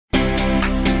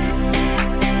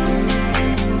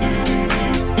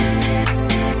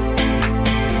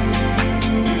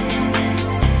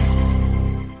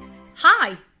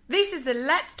to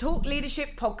Let's Talk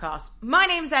Leadership podcast. My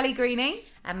name's Ellie Greening.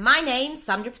 And my name's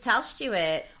Sandra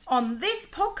Patel-Stewart. On this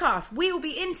podcast, we will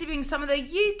be interviewing some of the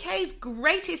UK's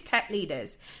greatest tech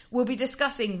leaders. We'll be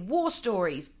discussing war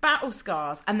stories, battle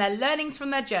scars, and their learnings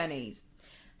from their journeys.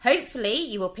 Hopefully,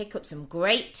 you will pick up some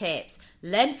great tips,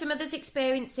 learn from others'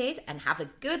 experiences, and have a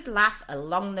good laugh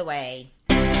along the way.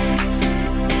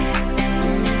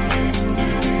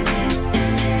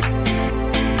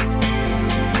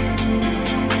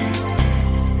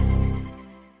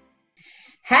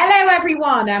 Hello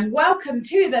everyone and welcome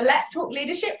to the Let's Talk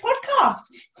Leadership podcast.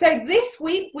 So this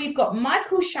week we've got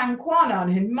Michael Shangkuan on,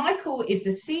 and Michael is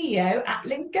the CEO at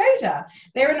Lingoda.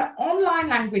 They're an online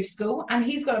language school and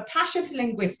he's got a passion for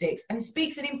linguistics and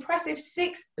speaks an impressive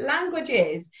 6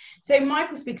 languages. So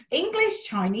Michael speaks English,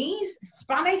 Chinese,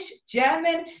 Spanish,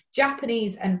 German,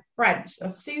 Japanese and French.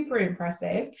 That's super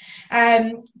impressive.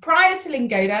 Prior to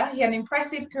Lingoda, he had an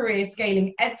impressive career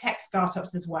scaling edtech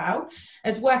startups as well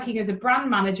as working as a brand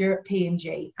manager at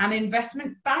P&G and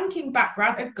investment banking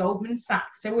background at Goldman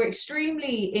Sachs. So we're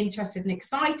extremely interested and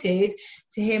excited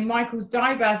to hear Michael's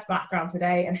diverse background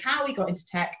today and how he got into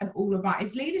tech and all about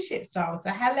his leadership style.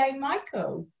 So hello,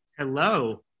 Michael.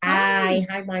 Hello. Hi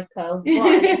Michael.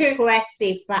 What an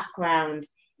impressive background.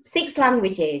 6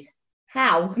 languages.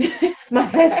 How? That's my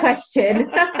first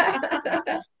question.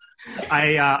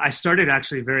 I started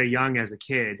actually very young as a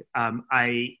kid.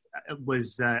 I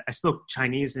spoke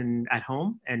Chinese at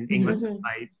home and English,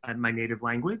 my native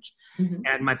language. Mm-hmm.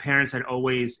 And my parents had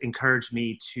always encouraged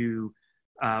me to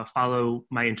follow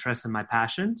my interests and my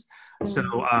passions.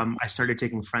 So I started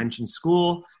taking French in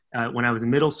school when I was in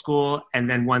middle school, and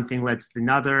then one thing led to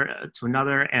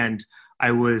another, and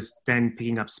I was then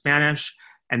picking up Spanish,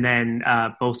 and then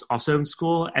both also in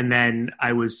school, and then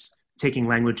I was taking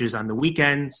languages on the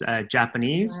weekends,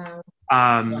 Japanese.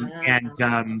 Wow.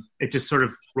 And it just sort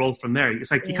of rolled from there. It's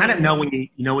like you kind of know when you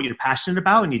know what you're passionate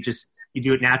about, and you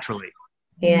do it naturally.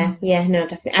 Yeah, no,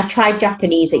 definitely. I tried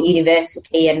Japanese at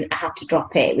university and I had to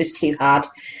drop it. It was too hard.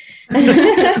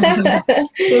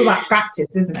 It's all about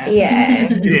practice, isn't it? Yeah.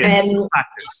 It is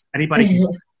practice. Anybody can do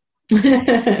it.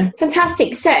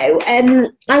 Fantastic. So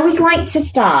I always like to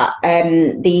start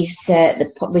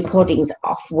the recordings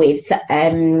off with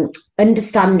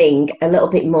understanding a little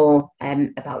bit more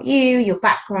about you, your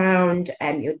background,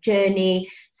 your journey.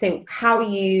 So how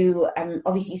you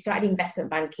obviously you started investment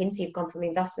banking, so you've gone from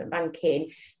investment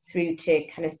banking through to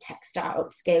kind of tech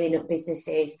startups, scaling up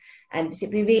businesses. So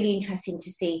it'd be really interesting to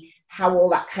see how all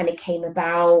that kind of came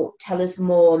about. Tell us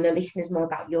more, and the listeners more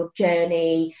about your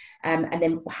journey, and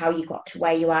then how you got to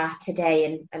where you are today,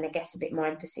 and I guess a bit more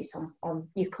emphasis on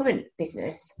your current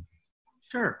business.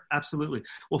 Sure, absolutely.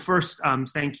 Well, first,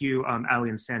 thank you, Ali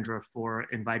and Sandra, for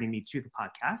inviting me to the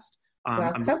podcast.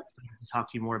 Welcome. I'm excited to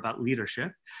talk to you more about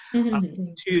leadership.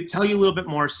 Mm-hmm. To tell you a little bit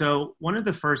more, so one of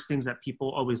the first things that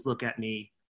people always look at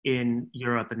me in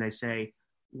Europe and they say,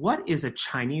 what is a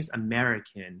Chinese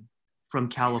American from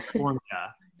California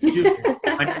doing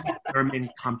a German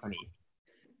company,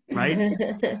 right?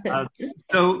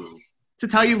 So to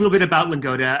tell you a little bit about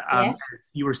Lingoda,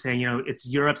 as you were saying, it's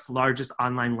Europe's largest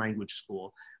online language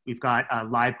school. We've got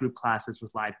live group classes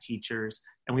with live teachers,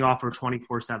 and we offer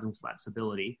 24/7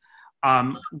 flexibility.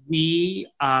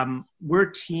 We're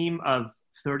a team of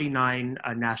 39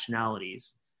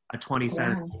 nationalities,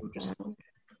 27 languages.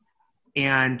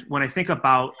 And when I think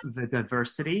about the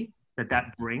diversity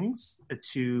that brings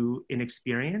to an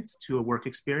experience, to a work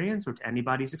experience, or to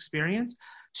anybody's experience,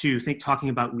 talking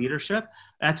about leadership,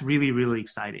 that's really, really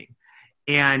exciting.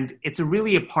 And it's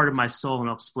really a part of my soul, and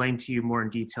I'll explain to you more in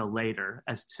detail later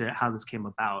as to how this came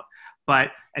about.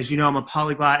 But as you know, I'm a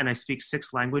polyglot and I speak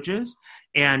 6 languages.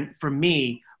 And for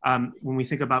me, when we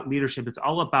think about leadership, it's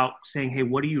all about saying, hey,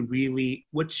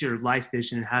 what's your life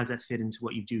vision and how does that fit into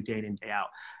what you do day in and day out?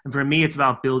 And for me, it's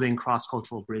about building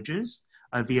cross-cultural bridges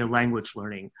via language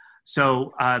learning.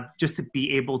 So just to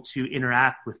be able to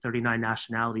interact with 39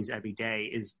 nationalities every day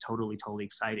is totally, totally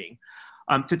exciting.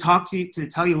 To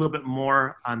tell you a little bit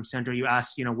more, Sandra, you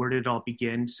asked, where did it all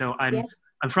begin? So I'm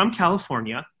from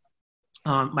California.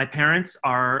 My parents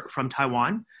are from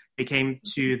Taiwan. They came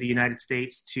to the United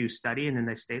States to study, and then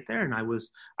they stayed there. And I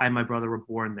and my brother were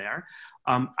born there.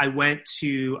 I went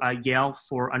to Yale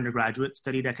for undergraduate,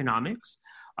 studied economics.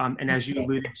 And as you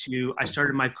alluded to, I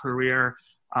started my career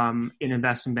in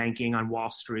investment banking on Wall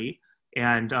Street,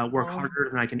 and work harder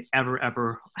than I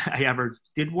ever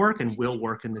did work and will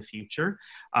work in the future.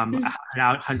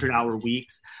 100-hour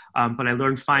weeks. But I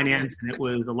learned finance, and it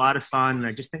was a lot of fun. And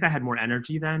I just think I had more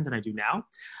energy then than I do now.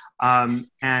 Then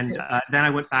I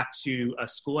went back to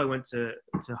school. I went to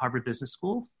Harvard Business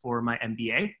School for my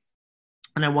MBA.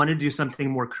 and I wanted to do something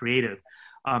more creative.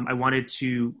 I wanted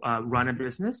to run a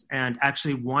business and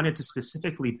actually wanted to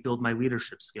specifically build my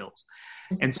leadership skills.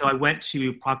 And so I went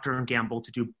to Procter & Gamble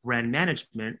to do brand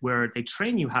management, where they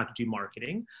train you how to do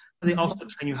marketing, but they also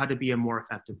train you how to be a more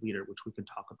effective leader, which we can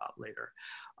talk about later.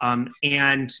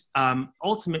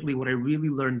 Ultimately, what I really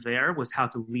learned there was how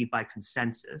to lead by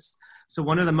consensus. So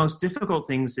one of the most difficult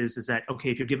things is that,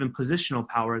 okay, if you're given positional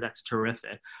power, that's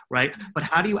terrific, right? But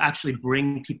how do you actually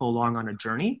bring people along on a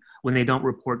journey when they don't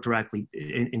report directly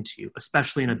into you,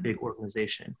 especially in a big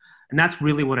organization? And that's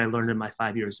really what I learned in my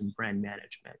 5 years in brand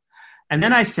management. And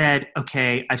then I said,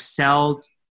 okay, I've sold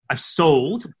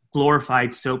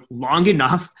glorified soap long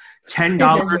enough,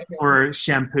 $10 for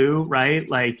shampoo, right?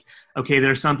 Like, okay,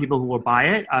 there are some people who will buy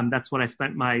it. That's what I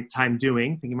spent my time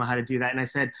doing, thinking about how to do that. And I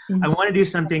said, I want to do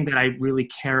something that I really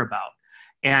care about.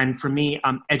 And for me,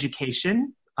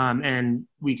 education, and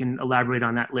we can elaborate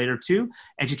on that later too.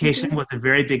 Education was a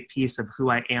very big piece of who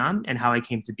I am and how I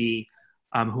came to be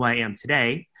who I am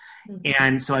today.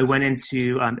 And so I went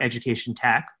into education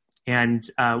tech, and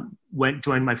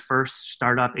joined my first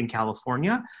startup in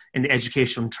California in the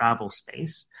education travel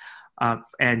space,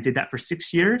 and did that for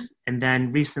 6 years. And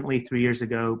then recently, 3 years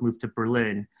ago, moved to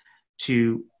Berlin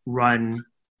to run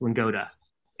Lingoda.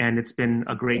 And it's been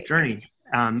a great journey,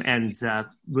 and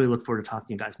really look forward to talking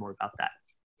to you guys more about that.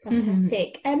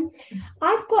 Fantastic.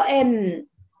 I've got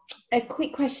a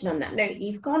quick question on that note.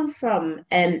 You've gone from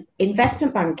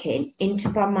investment banking into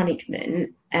brand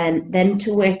management, and then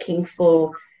to working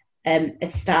for a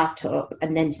startup,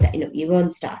 and then setting up your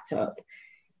own startup.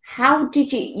 How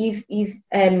did you've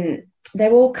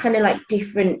they're all kind of like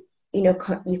different,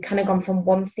 you've kind of gone from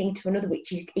one thing to another,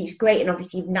 which is great, and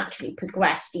obviously you've naturally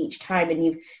progressed each time, and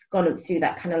you've gone up through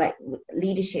that kind of like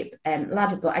leadership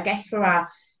ladder. But I guess for our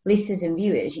listeners and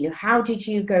viewers, how did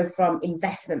you go from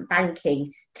investment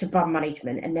banking to brand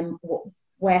management, and then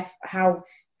how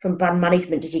from brand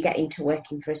management did you get into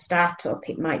working for a startup?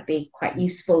 It might be quite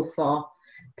useful for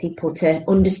people to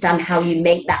understand how you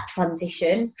make that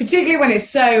transition, particularly when it's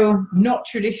so not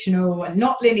traditional and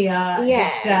not linear.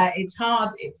 It's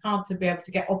hard to be able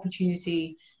to get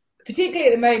opportunity, particularly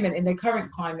at the moment in the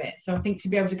current climate. So I think to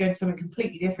be able to go to something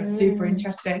completely different, super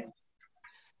interesting.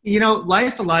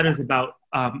 Life a lot is about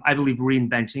I believe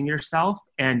reinventing yourself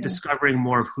and discovering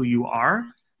more of who you are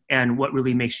and what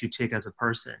really makes you tick as a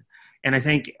person. And I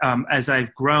think as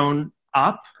I've grown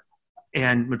up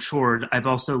and matured, I've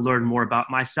also learned more about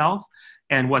myself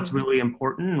and what's really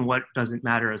important and what doesn't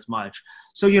matter as much.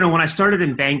 So, when I started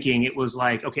in banking, it was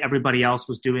like, okay, everybody else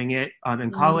was doing it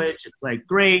in college. It's like,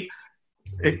 great.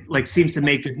 It like seems to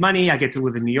make good money. I get to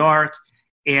live in New York,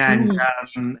 and okay,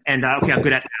 I'm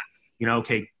good at that.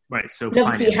 Okay, right. So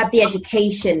obviously you had the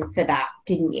education for that,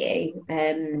 didn't you?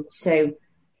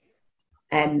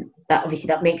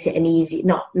 That makes it an easy,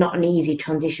 not an easy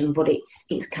transition, but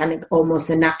it's kind of almost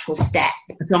a natural step.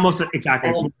 It's almost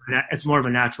exactly. It's more of a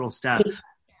natural step.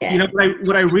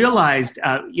 What I realized,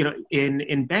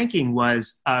 in banking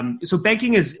was, so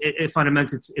banking is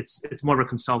fundamentally it's more of a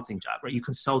consulting job, right? You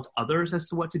consult others as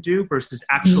to what to do versus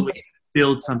actually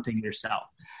build something yourself.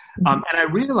 And I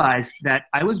realized that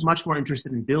I was much more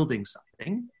interested in building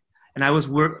something, and I was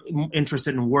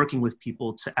interested in working with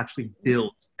people to actually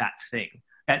build that thing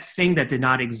that did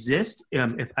not exist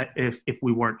if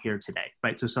we weren't here today,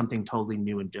 right? So something totally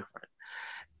new and different.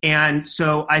 And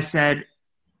so I said,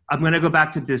 I'm going to go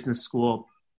back to business school,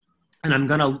 and I'm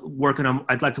going to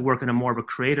I'd like to work in a more of a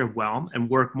creative realm and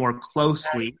work more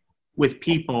closely with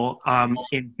people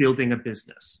in building a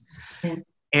business.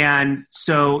 And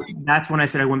so that's when I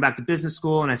said I went back to business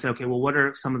school, and I said, okay, well, what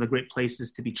are some of the great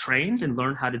places to be trained and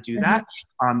learn how to do that,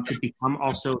 to become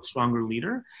also a stronger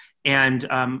leader? And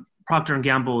Procter &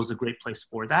 Gamble is a great place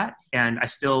for that. And I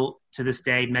still, to this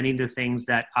day, many of the things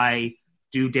that I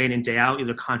do day in and day out,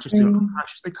 either consciously or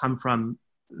unconsciously, come from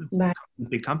a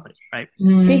big company, right?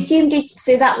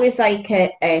 So that was like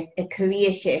a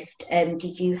career shift.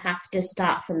 Did you have to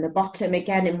start from the bottom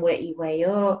again and work your way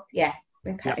up? Yeah.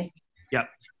 Okay. Yep.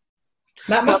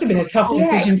 That must have been a tough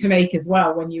decision to make as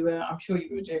well when I'm sure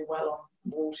you were doing well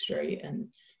on Wall Street, and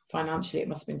financially it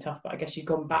must have been tough, but I guess you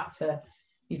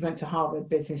went to Harvard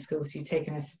Business School, so you've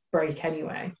taken a break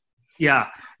anyway. Yeah.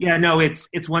 No,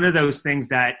 it's one of those things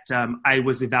that I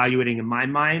was evaluating in my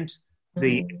mind,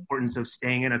 the importance of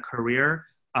staying in a career,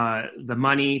 the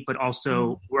money, but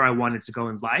also where I wanted to go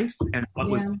in life and what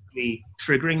was really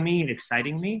triggering me and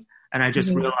exciting me. And I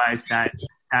just realized that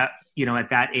at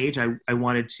that age, I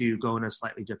wanted to go in a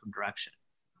slightly different direction.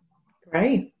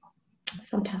 Great.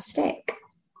 Fantastic.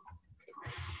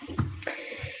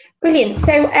 Brilliant.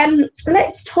 So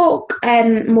let's talk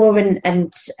more and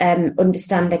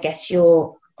understand, I guess,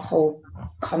 your whole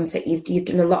concept. You've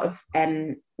done a lot of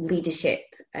leadership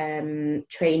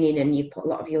training, and you put a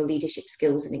lot of your leadership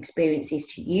skills and experiences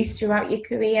to use throughout your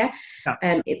career.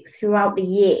 Yeah. Throughout the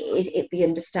years, it'd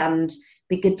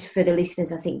be good for the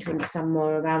listeners, I think, to understand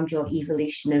more around your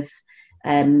evolution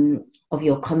of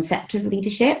your concept of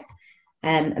leadership,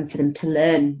 and for them to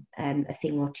learn a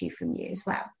thing or two from you as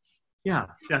well. Yeah,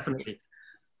 definitely.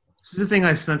 This is the thing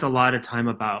I've spent a lot of time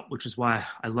about, which is why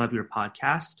I love your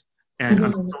podcast. And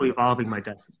I'm still evolving my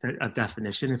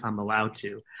definition, if I'm allowed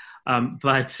to.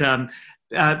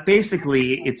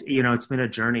 Basically, it's been a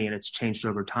journey, and it's changed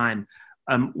over time.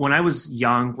 When I was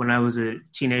young, when I was a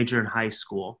teenager in high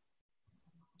school,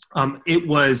 I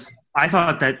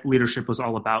thought that leadership was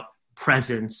all about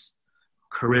presence,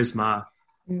 charisma,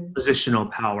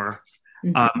 positional power.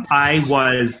 I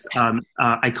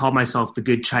called myself the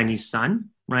good Chinese son,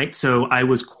 right? So I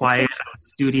was quiet,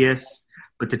 studious,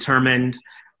 but determined,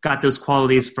 got those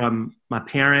qualities from my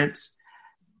parents,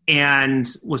 and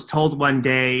was told one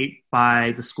day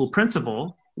by the school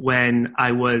principal when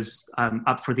I was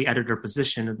up for the editor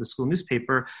position of the school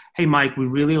newspaper, "Hey, Mike, we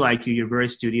really like you. You're very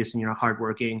studious and you're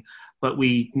hardworking, but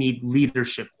we need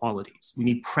leadership qualities. We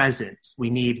need presence. We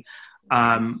need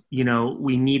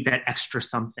we need that extra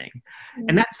something."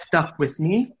 And that stuck with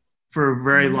me for a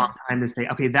very long time to say,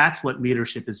 okay, that's what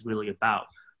leadership is really about.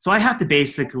 So I have to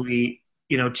basically,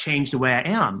 change the way I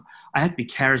am. I have to be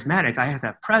charismatic. I have to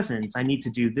have presence. I need to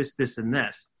do this, this, and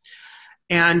this.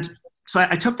 And so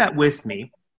I took that with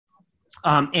me.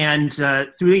 Through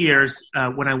the years,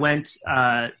 when I went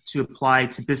to apply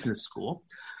to business school,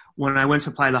 when I went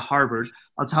to apply to Harvard,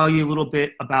 I'll tell you a little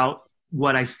bit about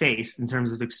what I faced in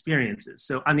terms of experiences.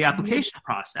 So on the application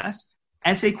process,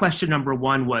 essay question number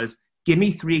 1 was, give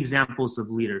me 3 examples of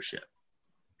leadership.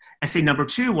 Essay number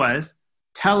 2 was,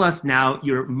 tell us now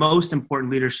your most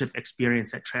important leadership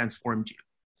experience that transformed you.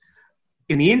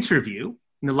 In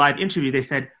the live interview, they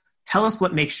said, tell us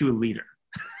what makes you a leader.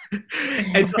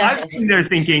 And so I'm sitting there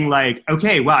thinking like,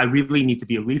 okay, well, I really need to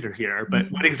be a leader here, but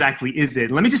what exactly is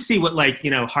it? Let me just see what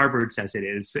Harvard says it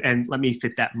is, and let me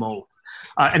fit that mold.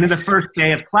 And then the first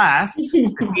day of class,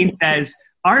 the dean says,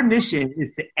 our mission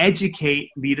is to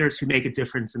educate leaders who make a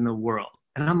difference in the world.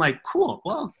 And I'm like, cool.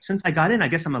 Well, since I got in, I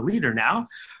guess I'm a leader now,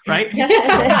 right?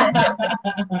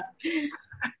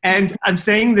 And I'm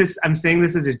saying this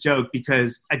as a joke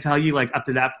because I tell you, like, up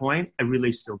to that point, I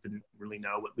really still didn't really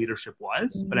know what leadership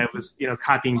was, but I was,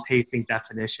 copying, pasting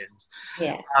definitions.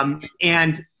 Yeah.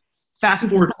 And fast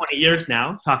forward 20 years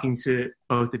now, talking to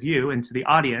both of you and to the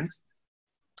audience,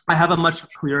 I have a much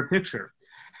clearer picture.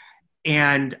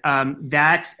 And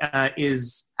that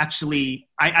is actually,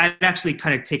 I'd actually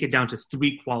kind of take it down to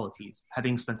 3 qualities,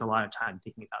 having spent a lot of time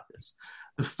thinking about this.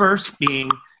 The first being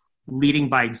leading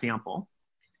by example.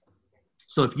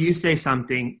 So if you say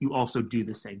something, you also do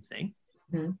the same thing.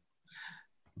 Mm-hmm.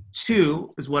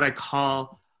 2 is what I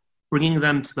call bringing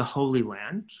them to the Holy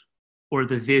Land, or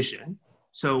the vision.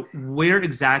 So where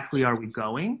exactly are we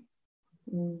going?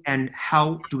 And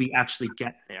how do we actually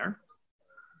get there?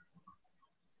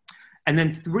 And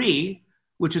then 3,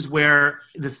 which is where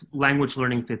this language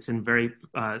learning fits in very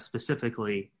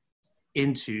specifically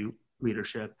into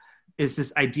leadership, is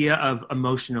this idea of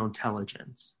emotional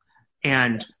intelligence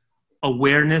and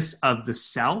awareness of the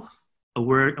self,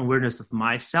 awareness of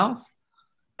myself,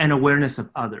 and awareness of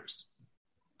others.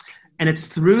 And it's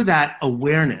through that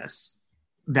awareness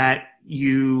that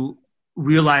you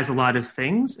realize a lot of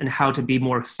things and how to be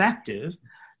more effective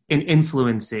in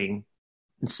influencing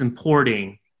and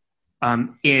supporting,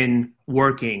 in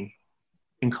working,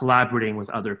 in collaborating with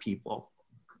other people.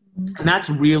 And that's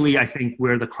really, I think,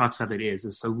 where the crux of it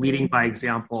is so leading by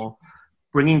example,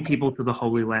 bringing people to the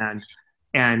Holy Land,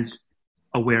 and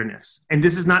awareness. And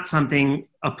this is not something,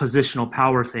 a positional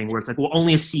power thing where it's like, well,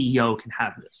 only a CEO can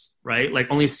have this, right?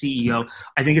 Like only a CEO.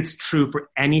 I think it's true for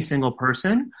any single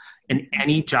person in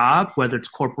any job, whether it's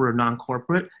corporate or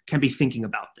non-corporate, can be thinking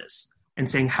about this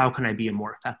and saying, how can I be a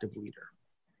more effective leader?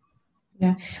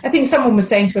 Yeah, I think someone was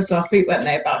saying to us last week, weren't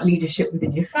they, about leadership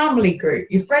within your family group,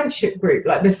 your friendship group.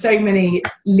 Like there's so many,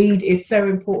 it's so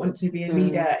important to be a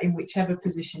leader in whichever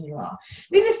position you are. I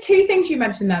think there's 2 things you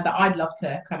mentioned there that I'd love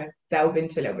to kind of delve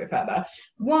into a little bit further.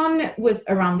 One was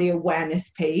around the awareness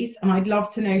piece, and I'd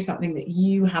love to know something that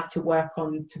you had to work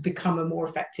on to become a more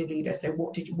effective leader. So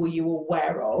were you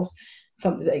aware of?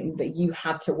 Something that you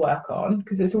had to work on,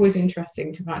 because it's always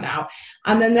interesting to find out.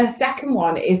 And then the second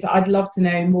one is I'd love to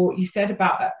know more. You said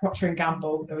about Procter &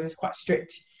 Gamble, there was quite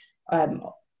strict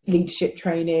leadership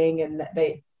training, and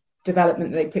they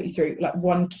development that they put you through, like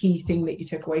one key thing that you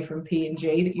took away from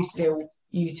P&G that you're still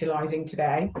utilizing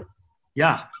today?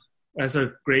 Yeah, those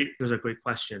are great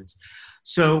questions.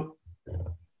 So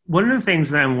one of the things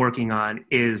that I'm working on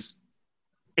is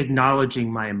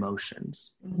acknowledging my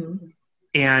emotions. Mm-hmm.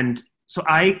 And so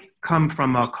I come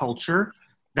from a culture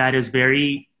that is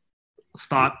very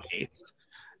thought-based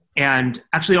and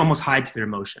actually almost hides their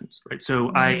emotions, right?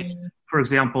 So for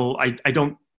example, I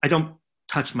don't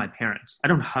touch my parents. I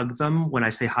don't hug them when I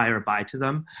say hi or bye to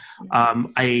them.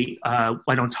 I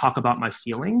don't talk about my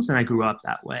feelings, and I grew up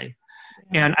that way.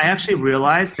 And I actually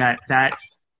realized that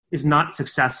is not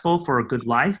successful for a good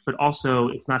life, but also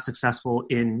it's not successful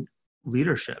in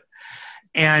leadership.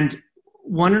 And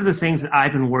one of the things that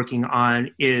I've been working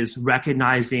on is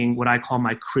recognizing what I call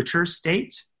my critter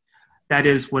state. That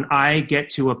is when I get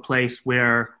to a place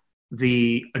where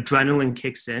the adrenaline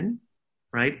kicks in,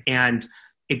 right? And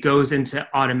it goes into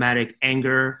automatic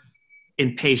anger,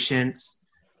 impatience,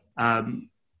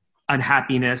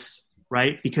 unhappiness,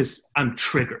 right? Because I'm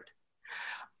triggered.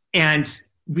 And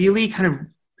really kind of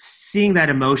seeing that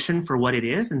emotion for what it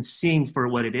is and seeing for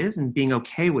what it is and being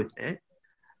okay with it.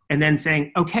 And then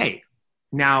saying, okay,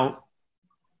 now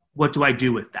what do I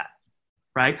do with that,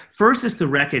 right? First is to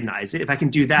recognize it. If I can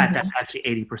do that, that's actually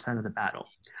 80% of the battle.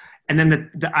 And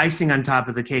then the icing on top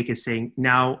of the cake is saying,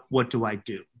 now what do I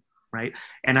do, right?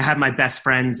 And I have my best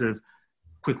friends of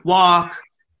quick walk,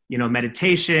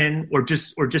 meditation, or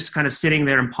just kind of sitting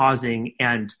there and pausing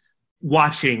and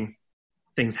watching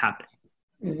things happen.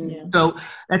 Yeah. So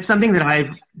that's something that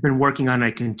I've been working on. I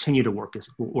continue to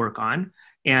work on,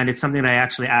 and it's something that I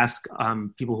actually ask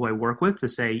people who I work with to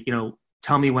say,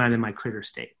 tell me when I'm in my critter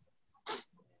state.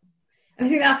 I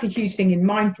think that's a huge thing in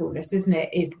mindfulness, isn't it?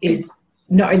 Is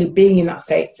not only being in that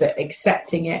state, but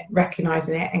accepting it,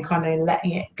 recognizing it, and kind of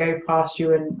letting it go past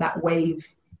you. And that wave,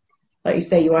 like you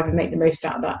say, you either make the most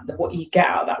out of that, what you get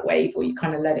out of that wave, or you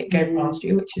kind of let it go past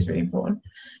you, which is really important.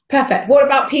 Perfect. What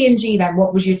about P&G then?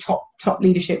 What was your top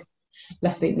leadership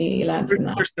lesson that you learned from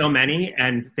that? There's so many,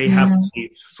 and they have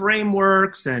these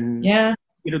frameworks and that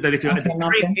they can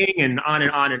training and on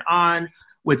and on and on,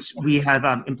 which we have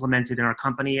implemented in our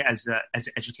company as an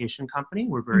education company.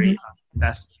 We're very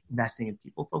investing in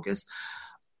people focus.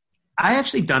 I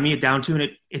actually dummy it down to, and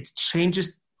it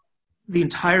changes the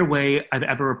entire way I've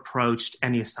ever approached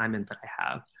any assignment that I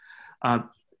have.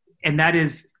 And that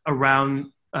is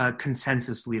around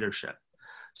consensus leadership.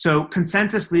 So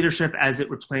consensus leadership as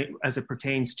it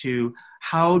pertains to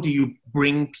how do you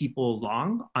bring people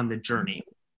along on the journey,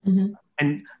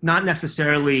 and not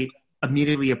necessarily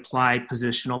immediately apply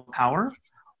positional power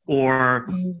or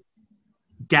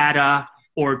data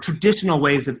or traditional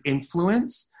ways of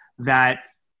influence that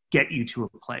get you to a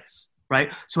place,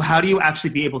 right? So how do you actually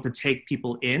be able to take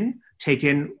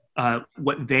in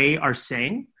what they are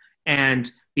saying and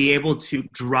be able to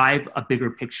drive a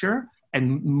bigger picture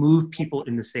and move people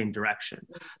in the same direction?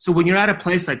 So when you're at a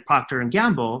place like Procter &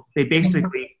 Gamble, they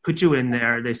basically put you in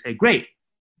there. They say, great,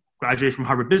 graduated from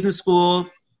Harvard Business School,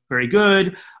 very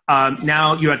good.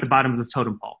 Now you're at the bottom of the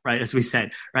totem pole, right? As we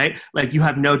said, right? Like you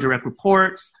have no direct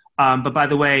reports, but by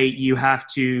the way, you have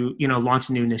to, launch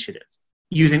a new initiative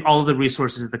using all of the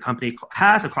resources that the company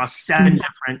has across seven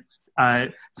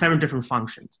different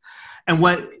functions. And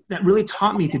what that really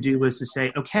taught me to do was to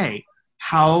say, okay,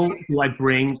 how do I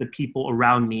bring the people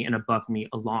around me and above me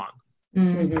along?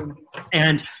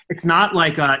 And it's not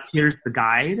like, here's the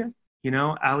guide,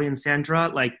 Ali and Sandra,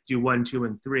 like do 1, 2,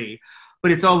 and 3,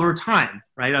 but it's over time,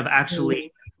 right? Of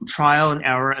actually trial and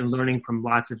error and learning from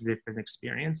lots of different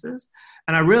experiences.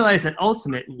 And I realized that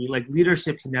ultimately, like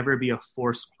leadership can never be a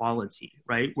forced quality,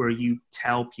 right? Where you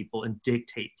tell people and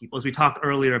dictate people, as we talked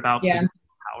earlier about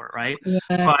power, right?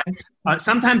 But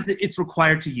sometimes it's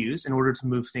required to use in order to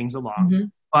move things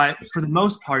along. But for the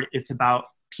most part, it's about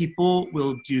people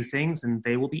will do things and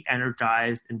they will be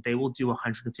energized and they will do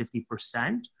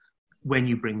 150% when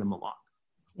you bring them along.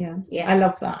 Yeah, I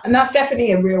love that. And that's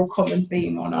definitely a real common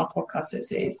theme on our podcast.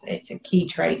 It's a key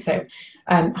trait. So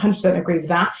 100% agree with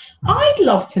that. I'd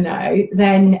love to know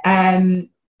then, I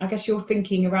guess you're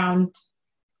thinking around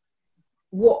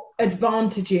what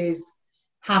advantages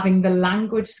having the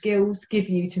language skills give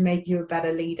you to make you a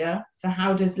better leader. So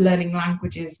how does learning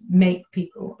languages make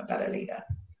people a better leader?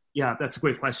 Yeah, that's a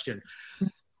great question.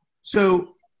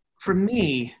 So for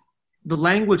me, the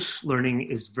language learning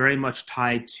is very much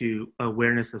tied to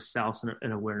awareness of self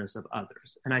and awareness of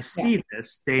others. And I see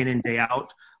this day in and day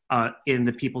out in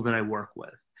the people that I work with.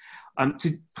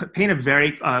 To paint a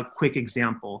very quick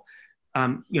example,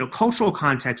 cultural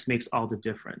context makes all the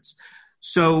difference.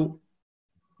 So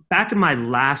back in my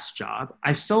last job,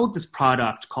 I sold this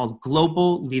product called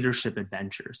Global Leadership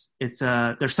Adventures.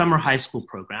 They're summer high school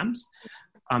programs,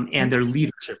 and they're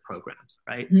leadership programs,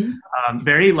 right?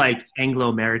 Very like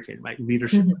Anglo-American, right?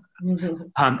 Leadership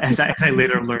programs, as I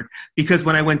later learned. Because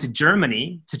when I went to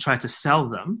Germany to try to sell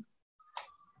them,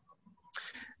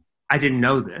 I didn't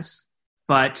know this,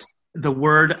 but the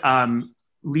word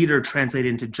leader translated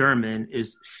into German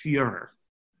is Führer.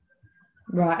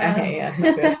 Right, okay, yeah.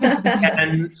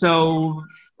 And so,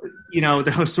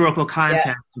 the historical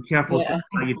context, be careful how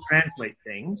you translate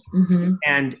things.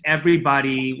 And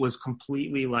everybody was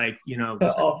completely like,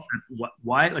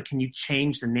 what? Like, can you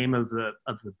change the name of the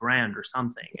brand or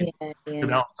something and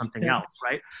develop something else,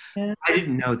 right? Yeah. I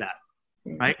didn't know that,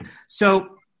 right?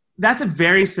 So that's a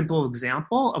very simple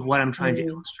example of what I'm trying to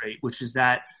illustrate, which is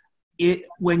that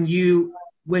when you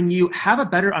have a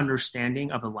better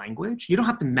understanding of a language, you don't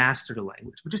have to master the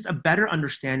language, but just a better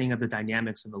understanding of the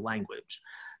dynamics of the language,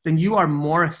 then you are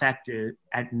more effective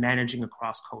at managing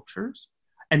across cultures.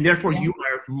 And therefore you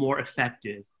are more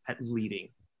effective at leading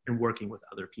and working with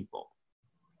other people.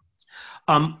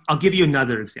 I'll give you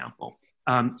another example.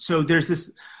 So there's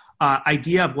this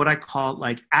idea of what I call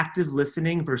like active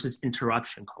listening versus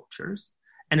interruption cultures.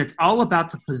 And it's all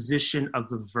about the position of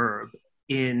the verb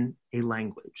in a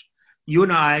language. You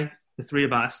and I, the three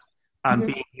of us,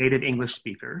 being native English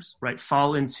speakers, right,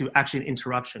 fall into actually an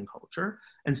interruption culture.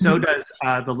 And so does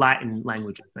the Latin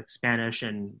languages like Spanish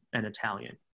and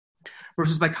Italian.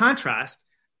 Versus by contrast,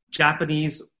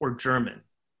 Japanese or German,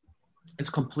 it's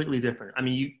completely different. I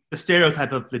mean, the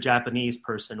stereotype of the Japanese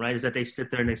person, right, is that they sit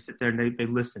there and they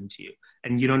listen to you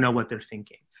and you don't know what they're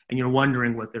thinking. And you're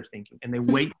wondering what they're thinking. And they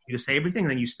wait for you to say everything,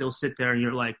 and then you still sit there and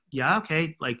you're like, yeah,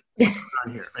 okay, like, what's going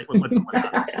on here? Like, what's going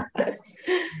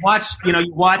on?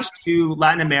 You watch two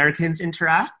Latin Americans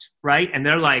interact, right? And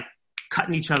they're like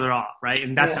cutting each other off, right?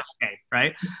 And that's okay,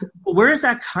 right? But where is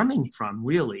that coming from,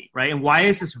 really, right? And why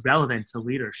is this relevant to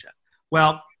leadership?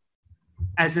 Well,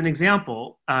 as an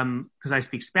example, because I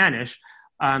speak Spanish,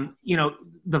 the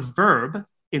verb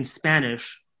in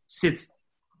Spanish it's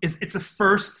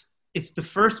the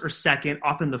first or second,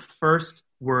 often the first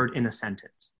word in a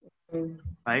sentence,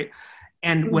 right?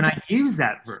 And when I use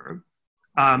that verb,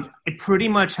 I pretty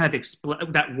much have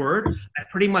that word. I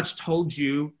pretty much told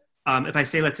you, if I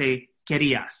say, let's say,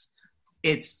 querías,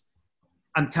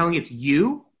 I'm telling you it's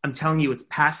you, I'm telling you it's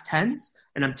past tense,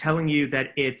 and I'm telling you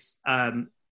that it's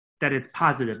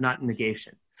positive, not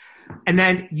negation. And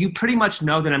then you pretty much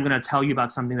know that I'm going to tell you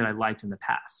about something that I liked in the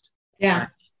past. Yeah.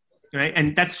 Right?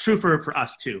 And that's true for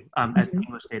us too, as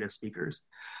English native speakers.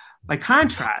 By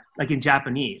contrast, like in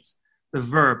Japanese, the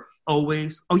verb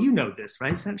always, you know this,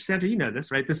 right? Sandra, you know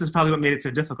this, right? This is probably what made it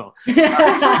so difficult.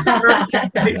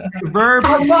 The verb.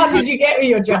 How far did you get with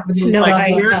your Japanese? No,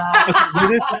 I'm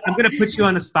going to put you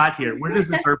on the spot here. Where does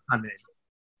the verb come in?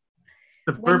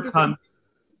 The verb comes,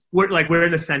 where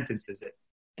in the sentence is it?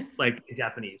 Like in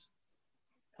Japanese.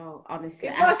 Oh, honestly.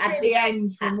 It must be at the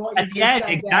end from what you at the end,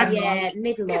 exactly. Yeah,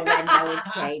 middle or end, I would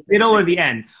say. Middle or the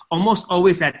end. Almost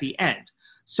always at the end.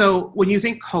 So when you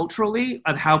think culturally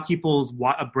of how people's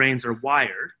brains are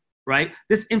wired, right,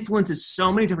 this influences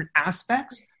so many different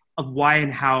aspects of why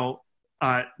and how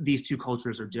these two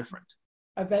cultures are different.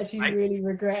 I bet she's really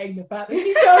regretting the fact that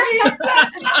she told me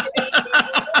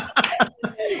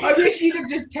I wish you'd have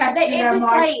just tested her. It was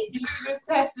like, you should have just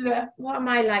tested her. What am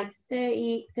I, like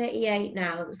 30, 38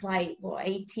 now? It was like,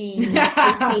 18,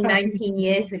 19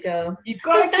 years ago. You've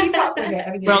got to keep up with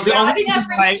it. Well, I think that's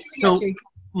really interesting, actually.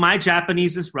 My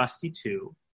Japanese is rusty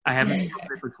too. I haven't spoken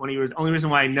it for 20 years. The only reason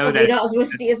why I know that not as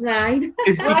rusty as mine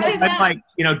is because I'm like,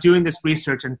 doing this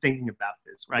research and thinking about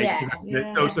this, right? Yeah.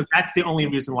 So that's the only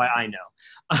reason why I know.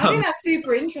 I think that's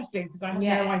super interesting because I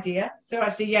have no idea. So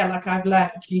actually, like I've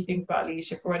learned a few things about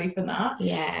leadership already from that.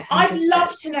 Yeah. 100%. I'd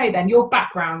love to know then, your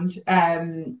background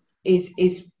is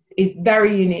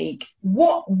very unique.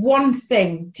 What one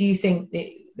thing do you think that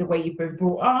the way you've been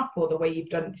brought up or the way you've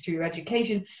done it through your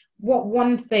education, what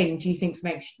one thing do you think's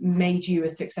made you a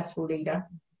successful leader?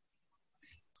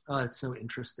 Oh, it's so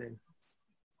interesting.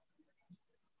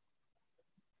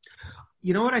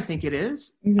 You know what I think it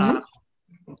is?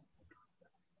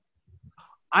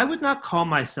 I would not call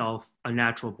myself a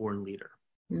natural born leader.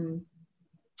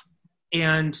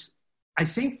 And I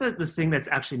think that the thing that's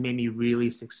actually made me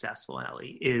really successful,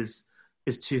 Ellie, is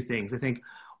two things. I think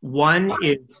one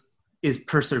is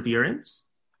perseverance.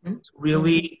 It's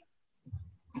really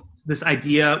this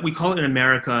idea, we call it in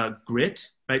America grit,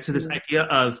 right? So this idea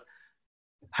of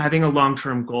having a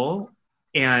long-term goal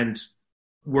and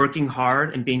working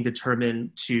hard and being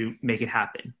determined to make it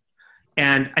happen.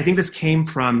 And I think this came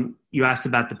from, you asked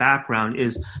about the background,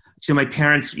 is, so my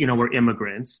parents, were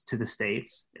immigrants to the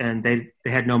States, and they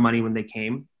had no money when they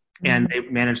came, and they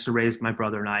managed to raise my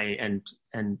brother and I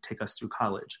and take us through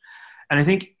college. And I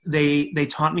think they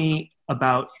taught me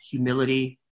about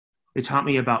humility, they taught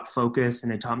me about focus,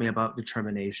 and they taught me about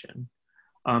determination.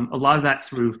 A lot of that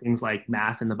through things like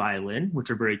math and the violin, which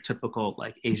are very typical,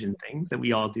 like Asian things that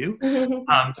we all do.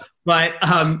 But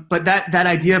that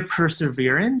idea of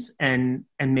perseverance and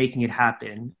making it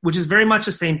happen, which is very much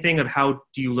the same thing of how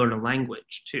do you learn a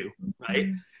language too, right?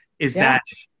 Is that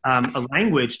a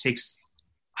language takes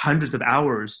hundreds of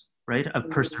hours, right, of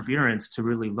perseverance to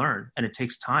really learn, and it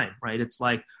takes time, right? It's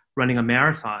like running a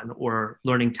marathon or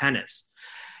learning tennis.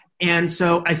 And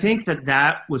so I think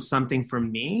that was something for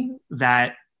me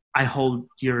that I hold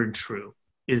dear and true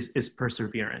is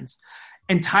perseverance.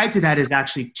 And tied to that is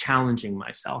actually challenging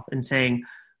myself and saying,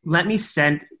 let me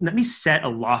set a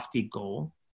lofty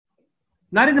goal,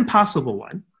 not an impossible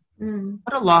one,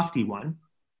 but a lofty one.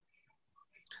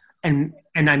 And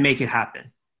I make it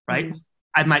happen, right?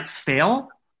 I might fail,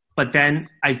 but then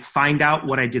I find out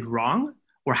what I did wrong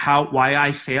or why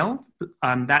I failed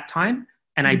that time.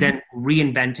 And I then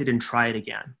reinvent it and try it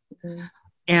again.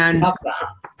 And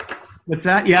what's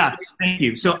that? Yeah, thank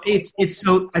you. So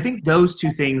so I think those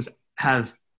two things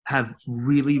have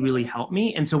really, really helped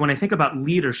me. And so when I think about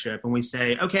leadership and we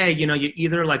say, okay, you're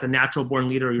either like a natural born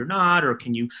leader or you're not, or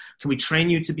can we train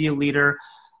you to be a leader?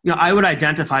 I would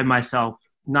identify myself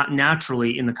not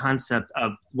naturally in the concept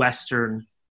of Western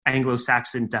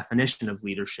Anglo-Saxon definition of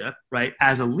leadership, right?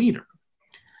 As a leader.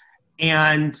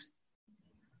 And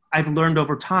I've learned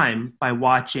over time by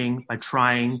watching, by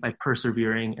trying, by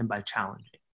persevering, and by challenging.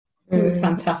 It was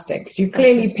fantastic because you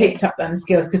clearly picked up them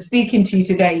skills. Because speaking to you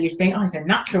today, you'd think, he's a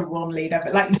natural born leader.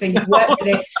 But like you say, you've worked at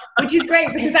it, which is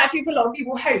great because that gives a lot of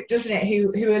people hope, doesn't it?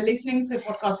 Who are listening to the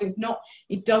podcast. So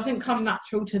it doesn't come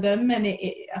natural to them. And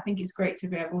I think it's great to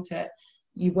be able to,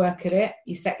 you work at it,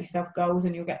 you set yourself goals,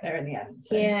 and you'll get there in the end.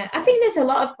 So. Yeah, I think there's a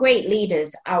lot of great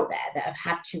leaders out there that have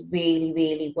had to really,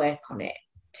 really work on it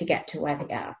to get to where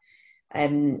they are. I've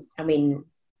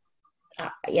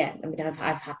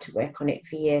had to work on it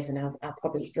for years, and I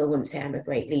probably still wouldn't say I'm a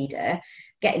great leader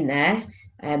getting there.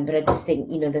 But I just think,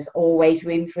 there's always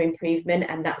room for improvement.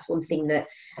 And that's one thing that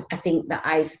I think that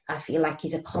I feel like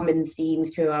is a common theme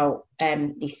throughout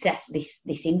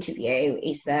this interview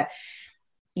is that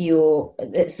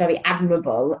that's very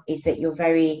admirable is that you're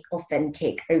very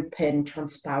authentic, open,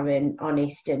 transparent,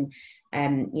 honest, and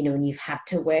and you've had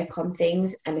to work on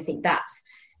things. And I think that's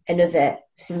another,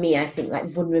 for me, I think like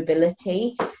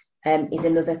vulnerability is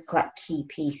another like key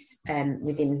piece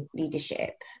within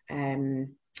leadership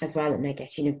as well. And I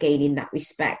guess, gaining that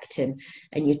respect and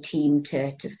your team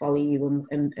to follow you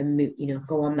and move,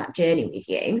 go on that journey with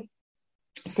you.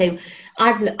 So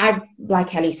I've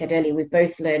like Ellie said earlier, we've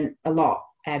both learned a lot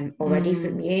already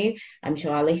from you. I'm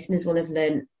sure our listeners will have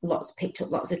learned picked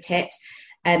up lots of tips.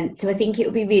 So I think it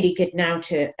would be really good now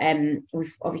to,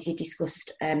 we've obviously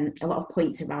discussed a lot of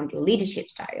points around your leadership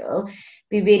style. It'd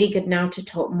be really good now to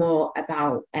talk more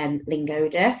about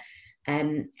Lingoda,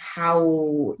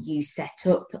 how you set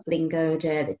up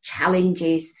Lingoda, the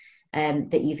challenges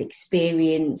that you've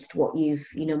experienced, what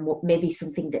what maybe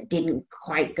something that didn't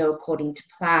quite go according to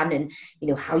plan, and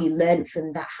how you learned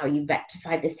from that, how you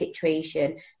rectified the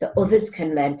situation that others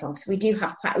can learn from. So we do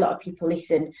have quite a lot of people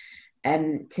listen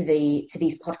to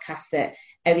these podcasts that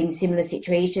are in similar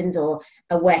situations or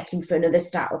are working for another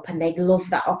startup, and they'd love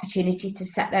that opportunity to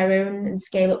set their own and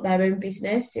scale up their own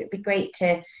business. So it'd be great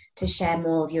to share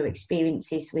more of your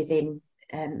experiences within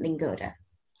Lingoda.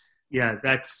 Yeah,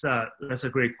 that's a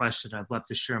great question. I'd love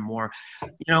to share more.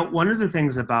 One of the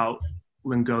things about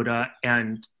Lingoda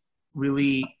and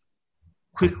really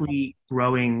quickly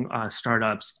growing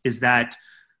startups is that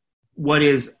what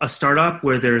is a startup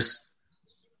where there's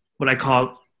what I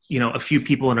call, a few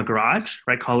people in a garage,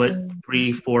 right? Call it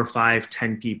 3, 4, 5,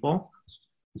 10 people.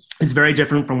 It's very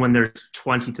different from when there's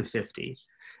 20 to 50.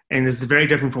 And this is very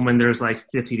different from when there's like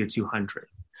 50 to 200.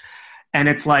 And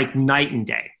it's like night and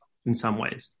day in some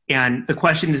ways. And the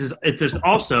question is if there's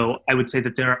also, I would say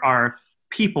that there are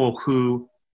people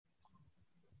who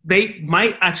they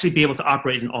might actually be able to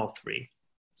operate in all three.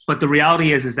 But the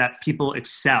reality is that people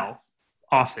excel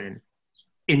often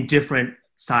in different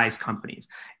size companies.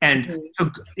 And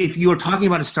so if you're talking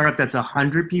about a startup that's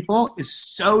 100 people, is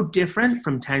so different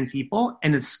from 10 people,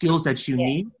 and the skills that you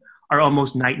need are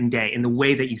almost night and day in the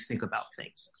way that you think about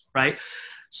things, right?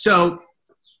 So,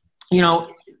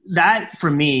 that for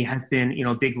me has been,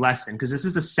 a big lesson, because this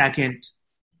is the second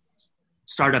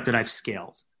startup that I've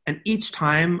scaled. And each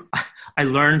time I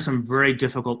learn some very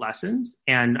difficult lessons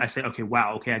and I say, okay,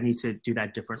 wow, okay, I need to do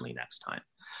that differently next time.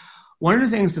 One of the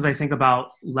things that I think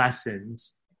about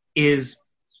lessons is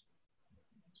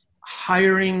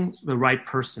hiring the right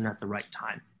person at the right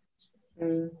time.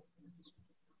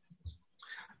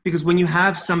 Because when you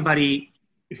have somebody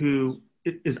who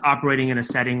is operating in a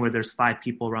setting where there's 5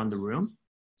 people around the room,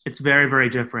 it's very, very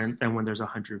different than when there's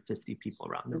 150 people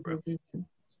around the room.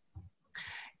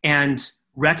 And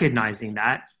recognizing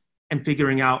that and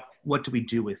figuring out what do we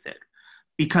do with it.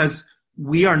 Because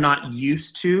we are not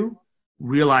used to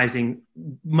realizing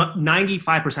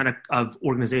 95% of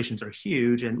organizations are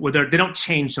huge and they don't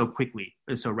change so quickly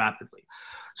and so rapidly.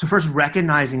 So first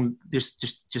recognizing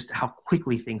just how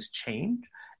quickly things change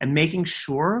and making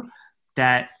sure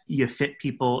that you fit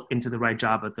people into the right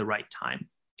job at the right time.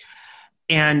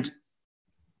 And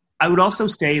I would also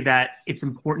say that it's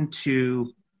important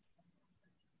to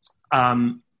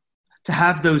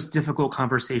have those difficult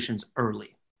conversations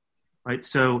early, right?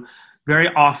 So very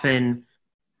often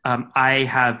I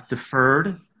have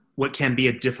deferred what can be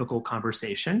a difficult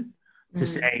conversation to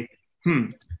say,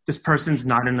 this person's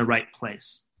not in the right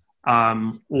place,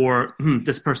 or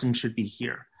this person should be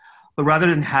here. But rather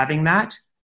than having that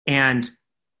and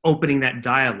opening that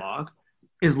dialogue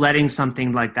is letting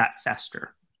something like that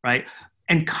fester, right?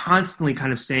 And constantly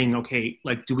kind of saying, okay,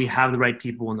 like, do we have the right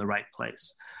people in the right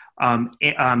place?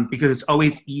 Because it's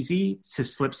always easy to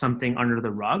slip something under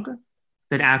the rug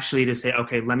than actually to say,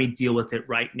 okay, let me deal with it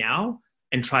right now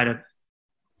and try to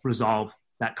resolve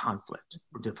that conflict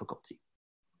or difficulty.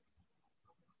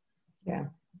 Yeah,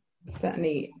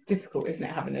 certainly difficult, isn't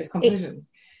it, having those conversations?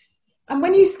 And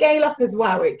when you scale up as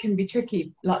well, it can be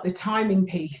tricky. Like the timing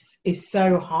piece is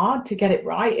so hard to get it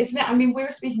right, isn't it? I mean, we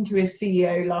were speaking to his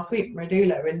CEO last week,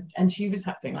 Radula, and she was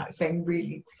having like same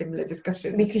really similar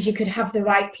discussions. Because you could have the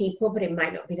right people, but it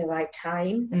might not be the right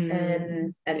time.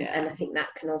 And I think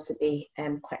that can also be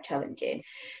quite challenging.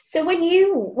 So when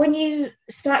you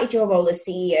started your role as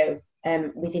CEO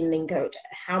within Lingoda,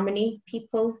 how many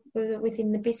people were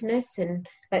within the business? And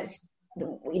let's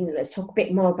talk a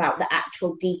bit more about the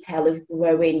actual detail of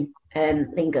growing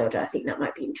Lingoda. I think that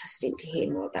might be interesting to hear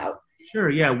more about. Sure.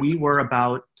 Yeah, we were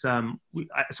about. So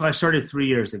I started 3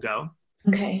 years ago.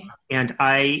 Okay. And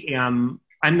I'm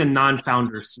the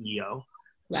non-founder CEO.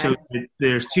 Right. So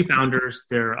there's 2 founders.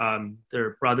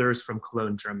 They're brothers from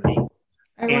Cologne, Germany. Oh,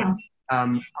 wow.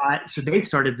 And so they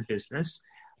started the business.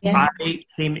 Yeah. I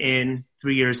came in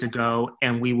 3 years ago,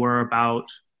 and we were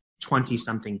about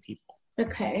 20-something people.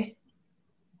 Okay.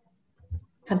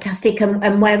 Fantastic.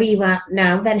 And where are you at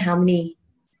now then? How many?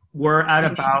 We're at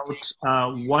about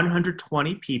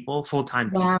 120 people, full-time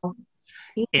people. Wow.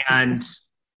 And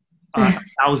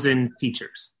 1,000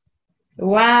 teachers.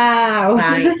 Wow.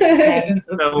 Right. Okay.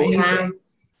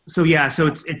 So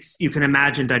it's you can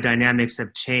imagine the dynamics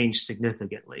have changed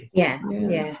significantly. Yeah.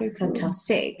 So cool.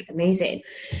 Fantastic. Amazing.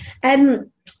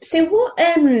 So what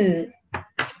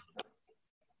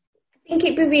I think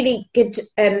it'd be really good to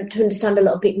understand a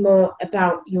little bit more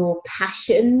about your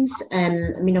passions. I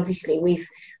mean, obviously we've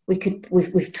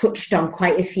touched on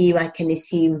quite a few. I can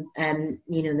assume,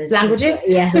 there's languages.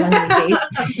 Languages.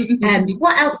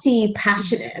 What else are you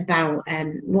passionate about?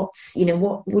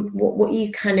 What are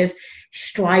you kind of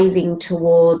striving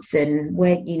towards, and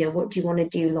where, what do you want to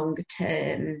do longer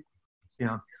term?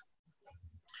 Yeah.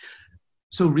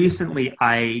 So recently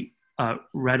I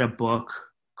read a book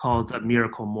called A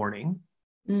Miracle Morning.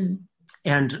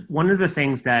 And one of the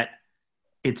things that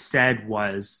it said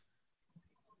was,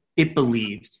 it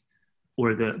believes,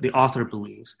 or the author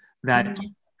believes, that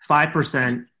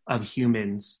 5% of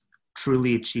humans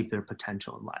truly achieve their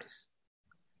potential in life.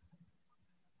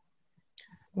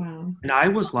 Wow. And I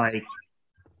was like,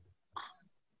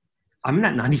 I'm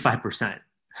at 95%.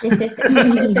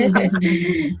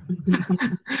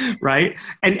 Right?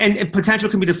 And potential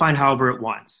can be defined however it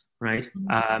wants, right?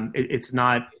 It's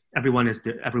not, everyone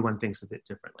thinks of it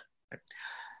differently. Right?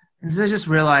 And so I just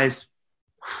realized,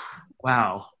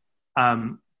 wow,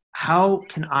 how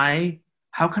can I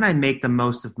make the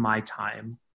most of my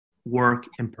time, work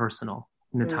and personal,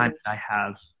 in the time that I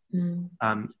have in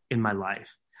my life?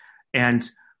 And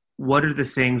what are the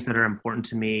things that are important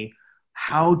to me?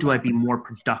 How do I be more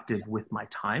productive with my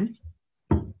time?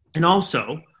 And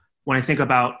also, when I think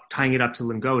about tying it up to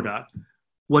Lingoda,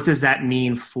 what does that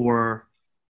mean for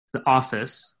the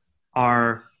office,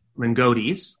 our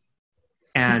Lingodis,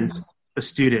 and the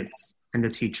students and the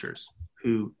teachers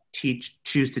who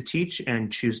choose to teach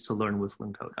and choose to learn with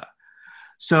Lingoda?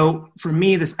 So for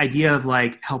me, this idea of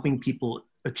like helping people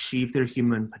achieve their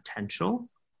human potential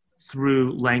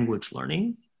through language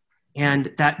learning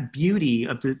And that beauty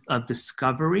of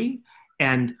discovery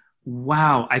and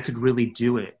wow, I could really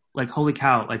do it. Like, holy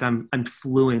cow, like I'm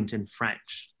fluent in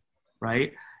French,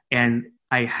 right? And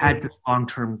I had this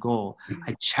long-term goal.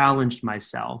 I challenged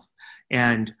myself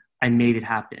and I made it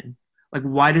happen. Like,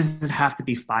 why does it have to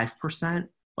be 5%?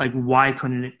 Like, why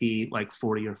couldn't it be like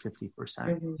 40 or 50%?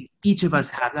 Mm-hmm. Each of us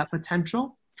have that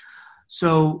potential.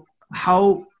 So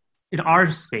how, in our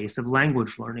space of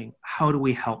language learning, how do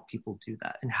we help people do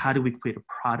that? And how do we create a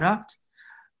product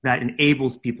that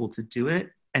enables people to do it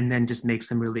and then just makes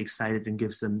them really excited and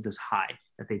gives them this high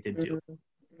that they did do?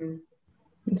 Mm-hmm.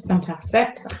 It's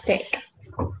fantastic.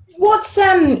 What's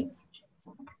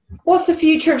the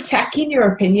future of tech in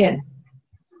your opinion?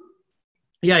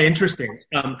 Yeah, interesting.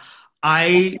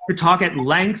 I could talk at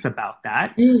length about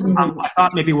that. Mm-hmm. I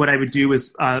thought maybe what I would do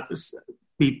is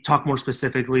talk more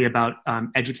specifically about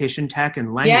education tech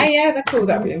and language. Yeah, that's cool.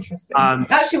 That'd be interesting.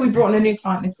 Actually, we brought in a new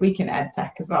client this week in ed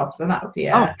tech as well, so that would be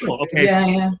cool. Okay.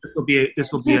 Yeah. This will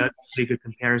be a pretty good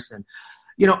comparison.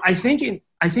 You know, I think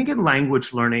in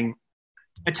language learning,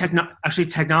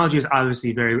 technology is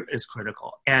obviously is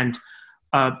critical, and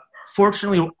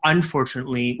fortunately or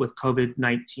unfortunately, with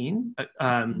COVID-19,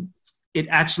 it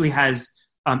actually has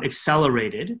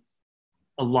accelerated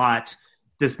a lot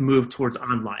this move towards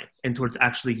online and towards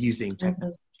actually using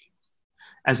technology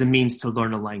as a means to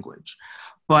learn a language.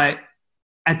 But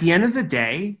at the end of the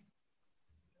day,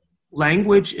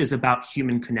 language is about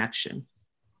human connection.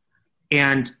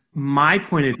 And my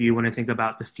point of view when I think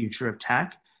about the future of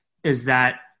tech is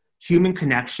that human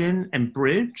connection and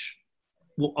bridge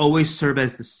will always serve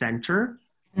as the center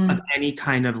of any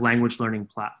kind of language learning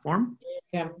platform.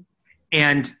 Yeah.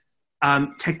 And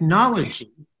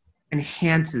technology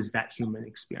enhances that human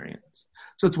experience.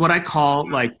 So it's what I call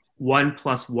like 1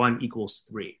 + 1 =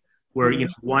 3, where you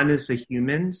know, 1 is the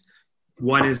humans,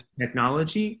 1 is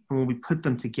technology, and when we put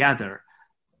them together,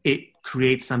 it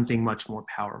creates something much more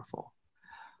powerful.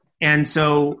 And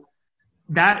so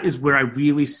that is where I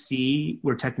really see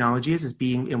where technology is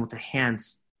being able to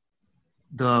enhance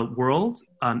the world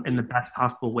in the best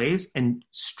possible ways and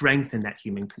strengthen that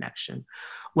human connection.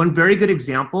 One very good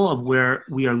example of where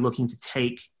we are looking to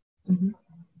take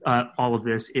all of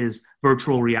this is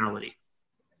virtual reality.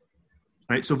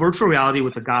 Right? So virtual reality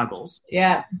with the goggles.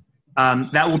 Yeah.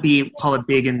 That will be, call it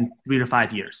big in 3 to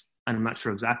 5 years. I'm not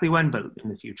sure exactly when, but in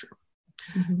the future.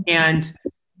 Mm-hmm. And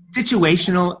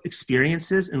situational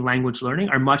experiences in language learning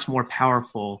are much more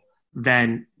powerful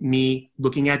than me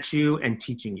looking at you and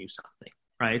teaching you something,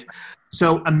 right?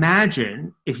 So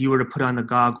imagine if you were to put on the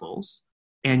goggles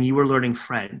and you were learning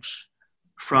French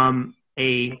from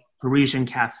a Parisian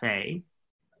cafe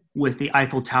with the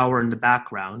Eiffel Tower in the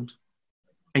background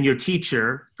and your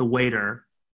teacher, the waiter,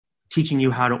 teaching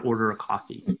you how to order a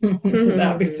coffee. That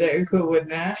would be so cool,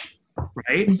 wouldn't it?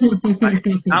 Right?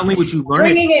 Not only would you learn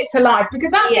bringing it to life,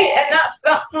 because that's it, and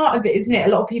that's part of it, isn't it? A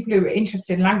lot of people who are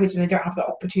interested in language and they don't have the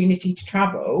opportunity to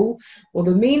travel or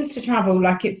the means to travel,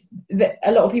 like a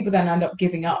lot of people then end up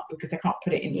giving up because they can't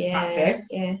put it into practice.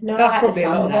 Yeah, no, that's probably a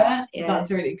lot of it. Yeah.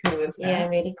 That's really cool, isn't it? Yeah,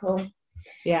 really cool.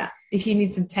 Yeah, if you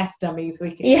need some test dummies, we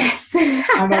can. Yes,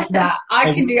 I'm up for that.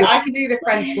 I can do the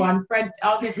French one.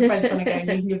 I'll give the French one again. You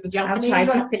can give the Japanese. I'll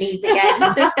try Japanese again.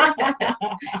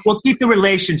 We'll keep the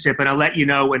relationship, and I'll let you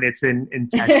know when it's in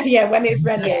test. Yeah, when it's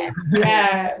ready.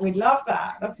 Yeah, we'd love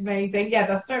that. That's amazing. Yeah,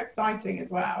 that's so exciting as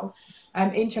well.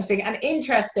 Interesting.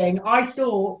 I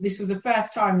thought this was the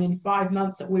first time in 5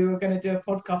 months that we were going to do a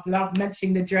podcast without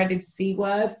mentioning the dreaded C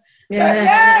word.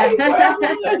 Yeah.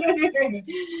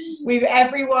 We've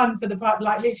everyone for the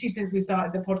literally since we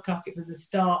started the podcast, it was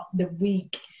the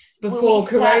week before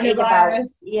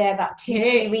coronavirus. About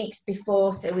 2-3 weeks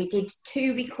before, so we did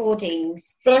 2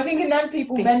 recordings. But I think and then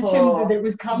people mentioned that it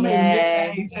was coming.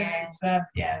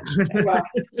 Well,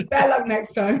 better luck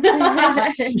next time.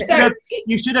 So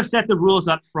you should have set the rules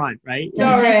up front, right?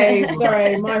 Sorry,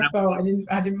 my fault.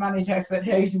 I didn't manage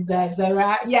expectations there. So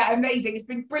amazing. It's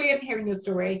been brilliant hearing your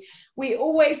story. We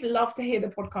always love to hear the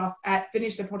podcast.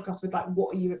 Finish the podcast with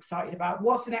what are you excited about?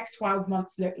 What's the next 12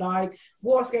 months look like?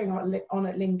 What's going on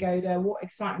at Lingoda? What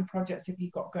exciting projects have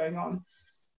you got going on?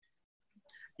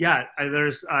 Yeah,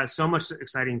 there's so much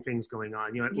exciting things going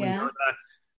on. You know,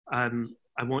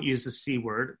 I won't use the C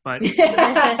word, but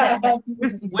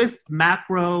with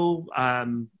macro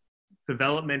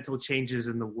developmental changes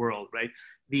in the world, right?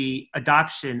 The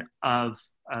adoption of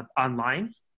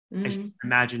online, I should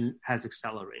imagine, has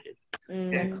accelerated.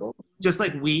 Cool. Just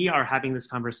like we are having this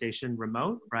conversation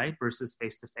remote, right, versus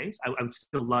face-to-face. I would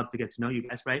still love to get to know you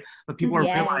guys, right? But people are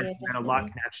realizing that a lot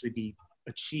can actually be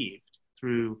achieved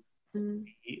through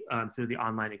the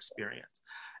online experience.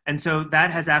 And so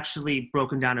that has actually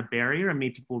broken down a barrier and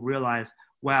made people realize,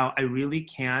 wow, I really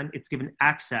can. It's given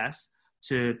access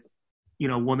to,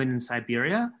 a woman in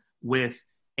Siberia with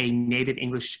a native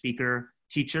English speaker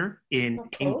teacher in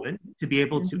England to be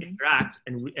able to interact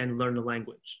and learn the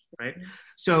language, right?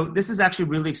 So this has actually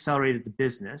really accelerated the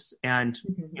business, and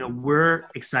we're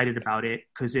excited about it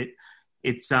because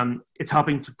it's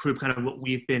helping to prove kind of what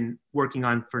we've been working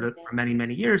on for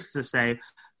many years, to say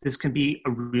this can be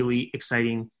a really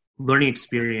exciting learning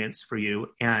experience for you,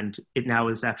 and it now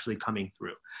is actually coming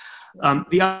through.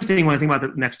 The other thing, when I think about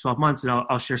the next 12 months, and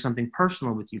I'll share something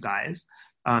personal with you guys,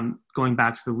 going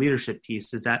back to the leadership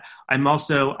piece, is that I'm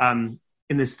also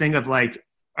in this thing of like,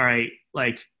 all right,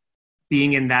 like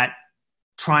being in that,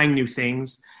 trying new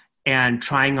things and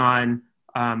trying on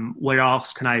what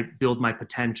else can I build my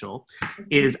potential,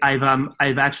 is I've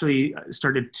actually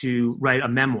started to write a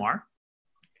memoir.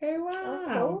 Oh,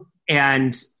 wow.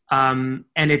 And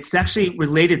it's actually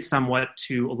related somewhat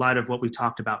to a lot of what we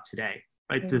talked about today,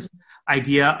 right? This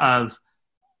idea of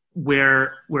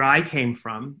where I came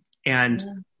from and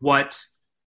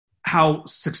how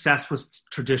success was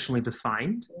traditionally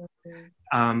defined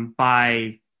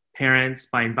by parents,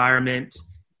 by environment,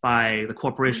 by the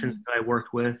corporations that I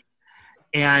worked with,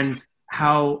 and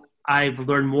how I've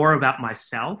learned more about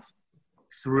myself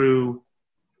through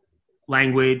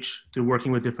language, through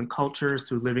working with different cultures,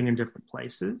 through living in different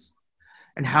places,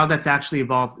 and how that's actually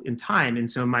evolved in time.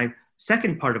 And so my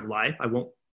second part of life, I won't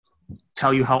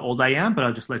tell you how old I am, but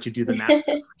I'll just let you do the math.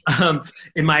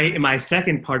 In my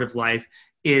second part of life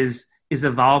is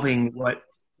evolving what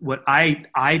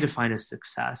I define as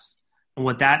success and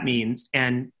what that means,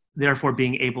 and therefore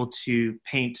being able to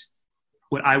paint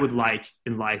what I would like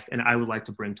in life and I would like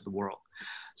to bring to the world.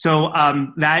 So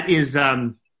that is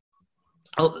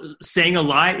saying a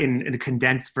lot in a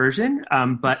condensed version,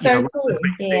 but so cool.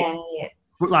 Yeah.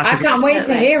 I can't wait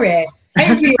to hear it.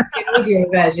 Hopefully you'll get an audio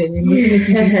version and you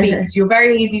can listen to you speak, because you're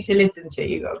very easy to listen to.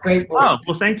 You've got a great voice. Oh,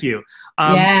 well, thank you.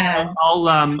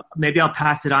 Maybe I'll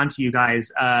pass it on to you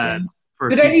guys.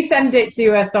 But only send it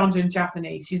to Sandra in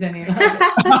Japanese. She's only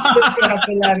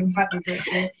learning.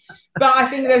 But I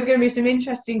think there's going to be some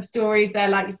interesting stories there,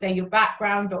 like you say, your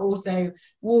background, but also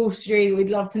Wall Street. We'd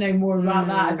love to know more about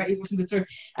that. I bet you listen to the story.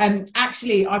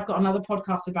 Actually, I've got another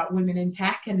podcast about women in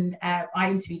tech, and I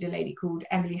interviewed a lady called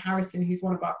Emily Harrison, who's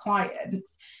one of our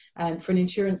clients for an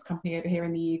insurance company over here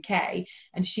in the UK,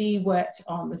 and she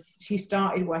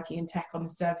started working in tech on the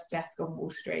service desk on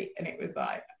Wall Street, and it was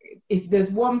like, if there's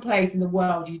one place in the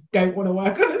world you don't want to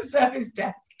work on a service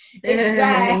desk, it's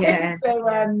there. Yeah. So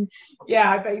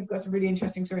I bet you've got some really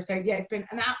interesting stories. So yeah, it's been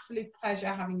an absolute pleasure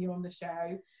having you on the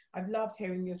show. I've loved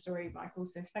hearing your story, Michael,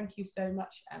 so thank you so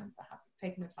much for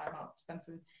taking the time out to spend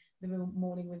the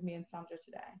morning with me and Sandra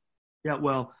today. Yeah,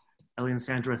 well, Ellie and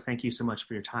Sandra, thank you so much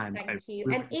for your time. Thank you.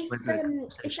 And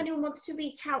if anyone wants to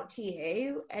reach out to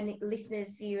you, and listeners,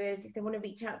 viewers, if they want to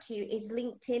reach out to you, is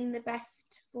LinkedIn the best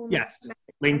form? Yes,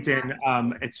 LinkedIn.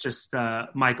 It's just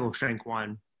Michael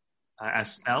Shangkuan,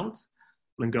 as spelled.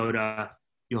 Lingoda,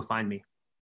 you'll find me.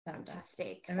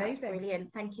 Fantastic. Amazing. That's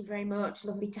brilliant. Thank you very much.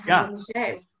 Lovely to have you on the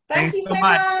show. Thank you so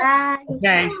much.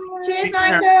 Okay. Cheers,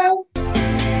 Michael.